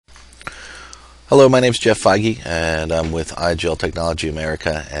Hello, my name is Jeff Feige, and I'm with IGEL Technology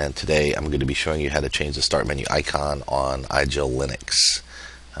America, and today I'm going to be showing you how to change the start menu icon on IGEL Linux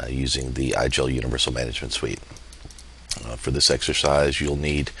using the IGEL Universal Management Suite. For this exercise, you'll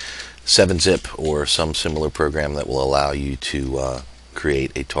need 7-zip or some similar program that will allow you to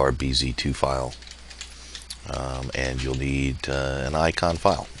create a tar BZ2 file, and you'll need an icon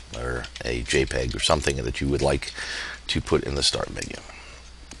file or a JPEG or something that you would like to put in the start menu.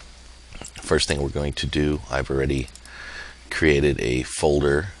 First thing we're going to do, I've already created a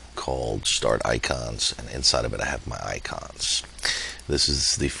folder called Start Icons, and inside of it I have my icons. This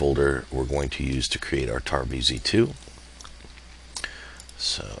is the folder we're going to use to create our tar BZ2.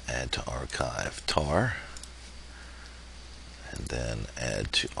 So add to archive tar, and then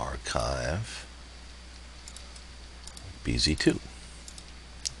add to archive BZ2.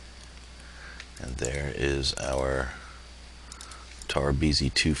 And there is our tar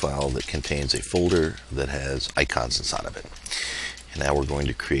BZ2 file that contains a folder that has icons inside of it. And now we're going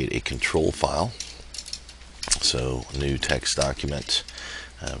to create a control file. So new text document,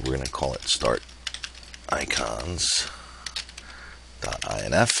 we're going to call it start icons.inf,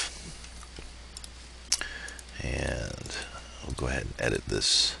 and we'll go ahead and edit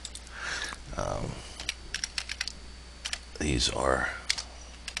this. These are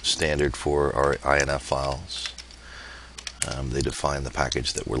standard for our INF files. They define the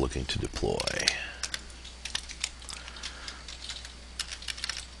package that we're looking to deploy.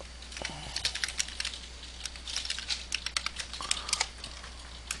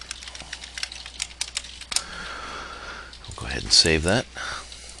 We'll go ahead and save that.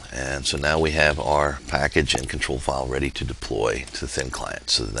 And so now we have our package and control file ready to deploy to the Thin Client.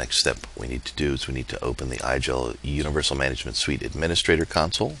 So the next step we need to do is we need to open the IGEL Universal Management Suite Administrator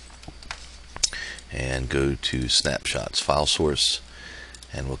console and go to Snapshots File Source,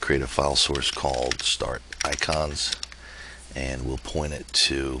 and we'll create a file source called Start Icons, and we'll point it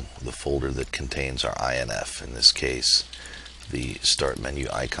to the folder that contains our INF, in this case the Start Menu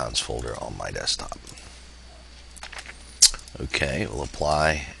Icons folder on my desktop. Okay, we'll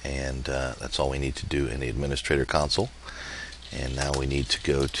apply, and that's all we need to do in the Administrator console. And now we need to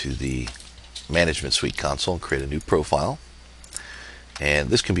go to the Management Suite console and create a new profile. And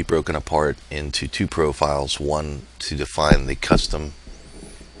this can be broken apart into two profiles, one to define the custom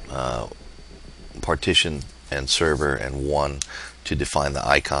partition and server, and one to define the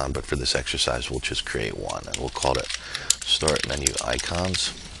icon. But for this exercise, we'll just create one, and we'll call it Start Menu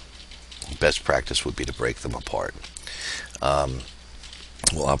Icons. Best practice would be to break them apart.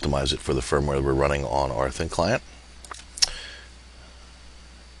 We'll optimize it for the firmware we're running on our Thin Client.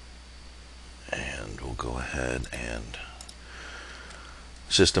 And we'll go ahead and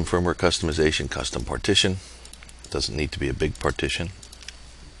System firmware customization, custom partition. Doesn't need to be a big partition.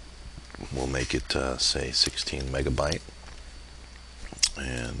 We'll make it say 16 megabyte,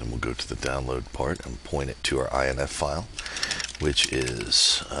 and then we'll go to the download part and point it to our INF file, which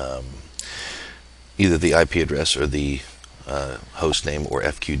is either the IP address or the host name or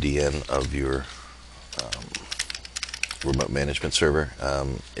FQDN of your remote management server.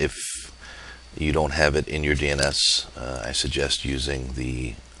 If you don't have it in your DNS, I suggest using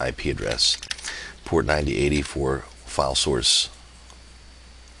the IP address port 9080 for file source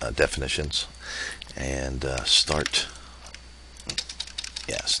definitions, and start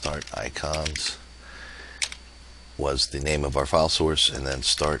icons was the name of our file source, and then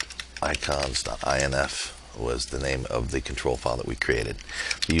start icons.inf was the name of the control file that we created.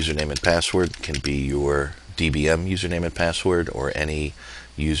 The username and password can be your DBM username and password, or any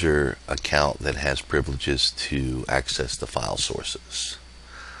user account that has privileges to access the file sources.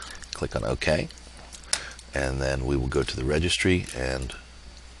 Click on OK, and then we will go to the registry and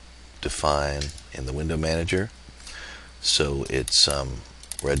define in the window manager. So it's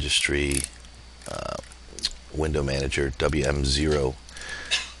registry window manager WM0,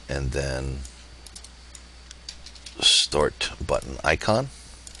 and then start button icon,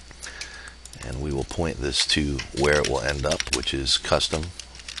 and we will point this to where it will end up, which is custom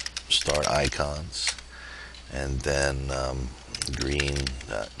start icons, and then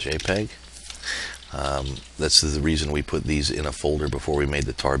green.jpg. That's the reason we put these in a folder before we made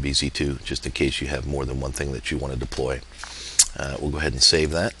the tar BZ2, just in case you have more than one thing that you want to deploy. We'll go ahead and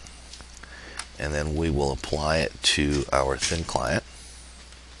save that, and then we will apply it to our Thin Client.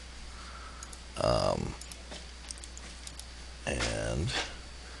 And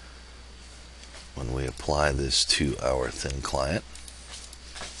when we apply this to our Thin Client,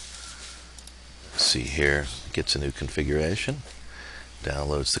 see here, it gets a new configuration,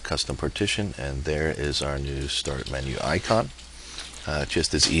 downloads the custom partition, and there is our new start menu icon.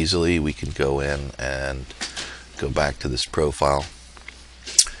 just as easily we can go in and go back to this profile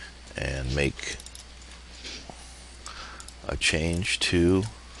and make a change to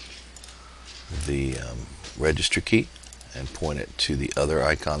the register key and point it to the other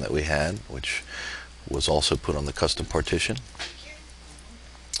icon that we had, which was also put on the custom partition.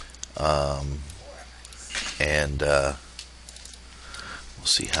 And we'll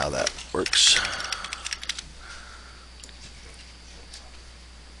see how that works.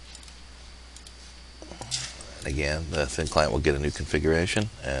 And again, the thin client will get a new configuration,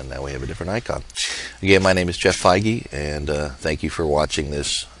 and now we have a different icon. Again, my name is Jeff Feige, and thank you for watching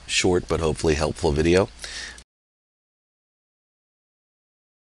this short but hopefully helpful video.